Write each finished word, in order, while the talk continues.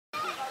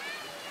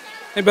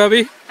Hey,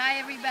 Bubby. Hi,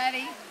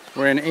 everybody.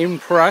 We're in Ein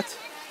Prat.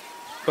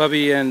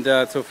 Bubby and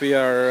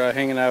Sophia are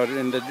hanging out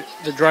in the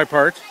dry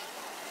part,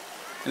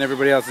 and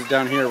everybody else is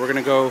down here. We're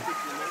gonna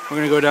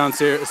go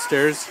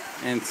downstairs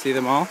and see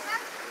them all.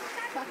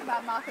 Talk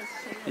about Malka's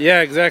shape. Yeah,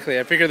 exactly.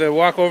 I figure the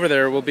walk over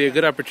there will be a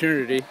good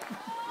opportunity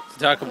to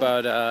talk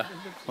about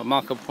what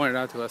Malka pointed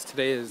out to us.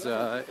 Today is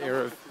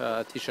Erev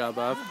Tisha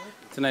B'Av.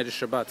 Tonight is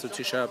Shabbat, so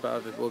Tisha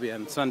B'Av will be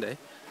on Sunday.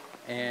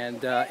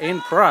 And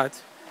Ein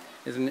Prat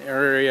is an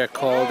area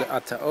called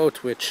Ataot,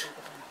 which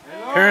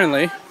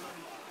apparently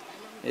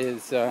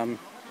is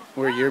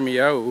where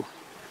Yirmiyahu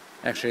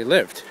actually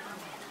lived.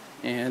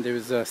 And it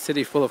was a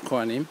city full of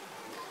Kohanim,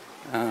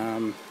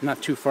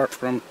 not too far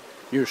from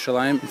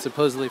Yerushalayim, and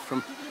supposedly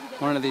from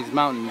one of these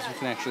mountains you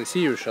can actually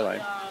see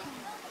Yerushalayim.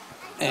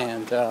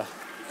 And this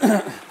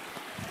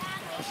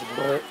is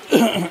where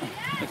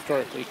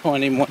historically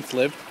Kohanim once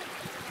lived.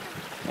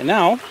 And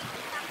now,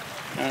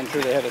 I'm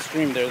sure they had a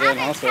stream there then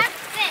also.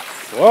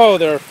 Whoa,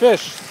 there are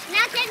fish!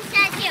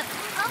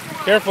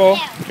 Careful,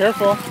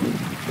 careful.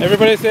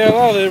 Everybody say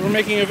hello, they were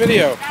making a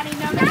video.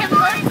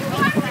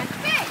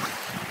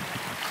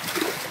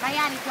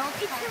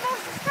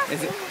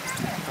 Is it?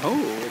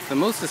 Oh, it's the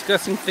most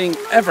disgusting thing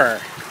ever.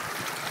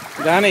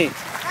 Donnie,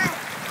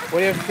 what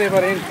do you have to say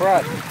about Ein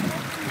Prat?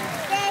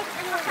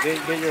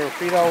 Get your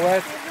feet all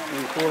wet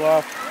and cool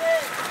off.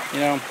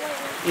 You know,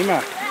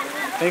 Ima,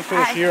 thanks for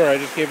the shiur. I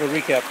just gave a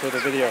recap for the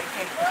video.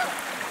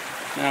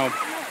 Now,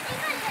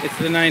 it's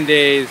the 9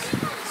 days,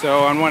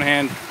 so on one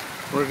hand,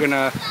 we're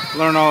gonna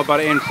learn all about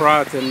Ein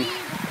Prat and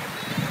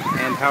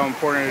how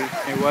important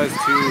it was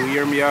to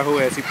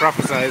Yirmiyahu as he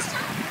prophesied.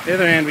 On the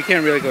other hand, we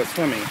can't really go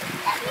swimming,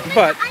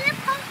 but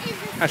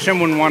Hashem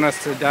wouldn't want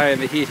us to die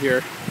in the heat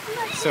here,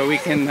 so we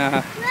can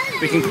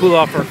cool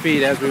off our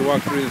feet as we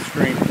walk through the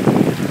stream,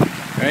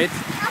 right?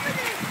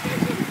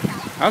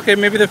 Okay,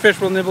 maybe the fish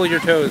will nibble your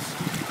toes.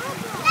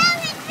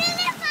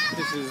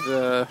 This is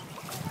the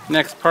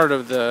next part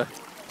of the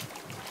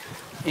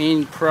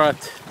Ein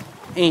Prat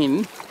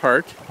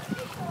part.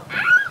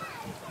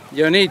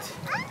 Yonit,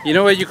 you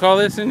know what you call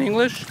this in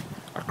English?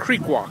 A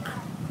creek walk.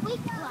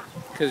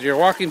 Because you're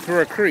walking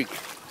through a creek.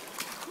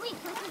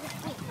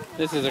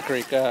 This is a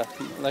creek,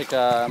 like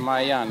a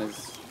Mayan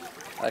is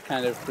a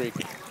kind of creek.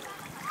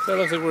 So it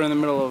looks like we're in the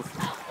middle of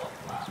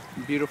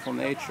beautiful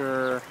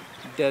nature,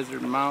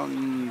 desert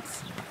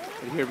mountains.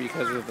 We're here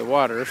because of the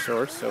water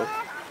source. So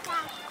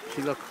if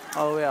you look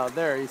all the way out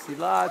there, you see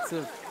lots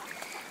of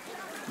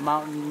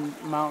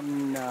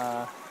mountain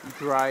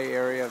dry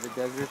area of the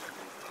desert.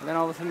 And then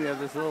all of a sudden you have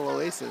this little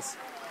oasis.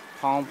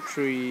 Palm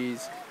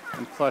trees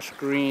and plush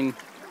green.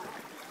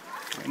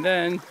 And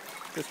then,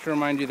 just to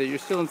remind you that you're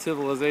still in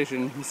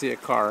civilization, you see a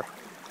car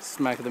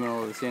smack in the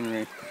middle of the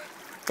scenery.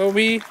 But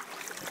we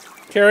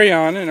carry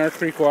on in our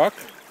creek walk.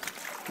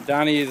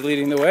 Donnie is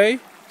leading the way,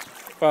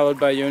 followed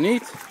by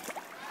Yonit,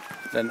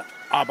 then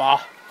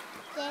Abba.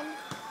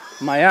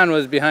 Mayan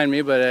was behind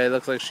me, but it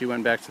looks like she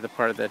went back to the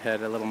part that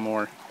had a little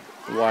more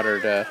water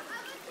to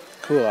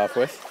cool off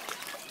with.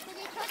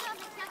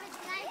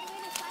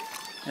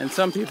 And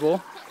some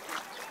people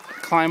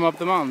climb up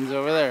the mountains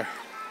over there.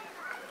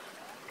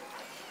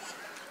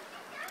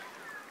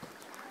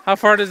 How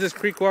far does this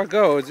creek walk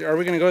go? Are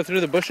we going to go through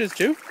the bushes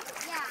too?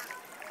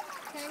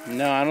 Yeah.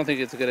 No, I don't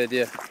think it's a good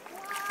idea.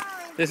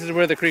 This is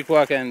where the creek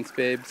walk ends,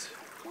 babes.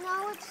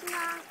 No, it's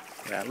not.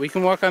 Yeah, we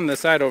can walk on the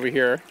side over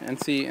here and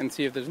see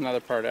if there's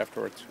another part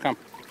afterwards. Come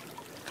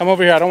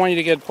over here. I don't want you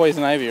to get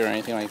poison ivy or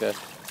anything like that.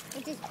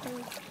 It is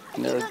blue.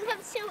 There, They don't have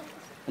shoes.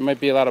 there might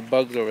be a lot of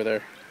bugs over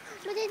there.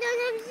 But they don't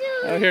have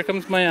shoes. Oh, here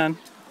comes Mayan.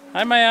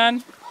 Hi,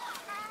 Mayan.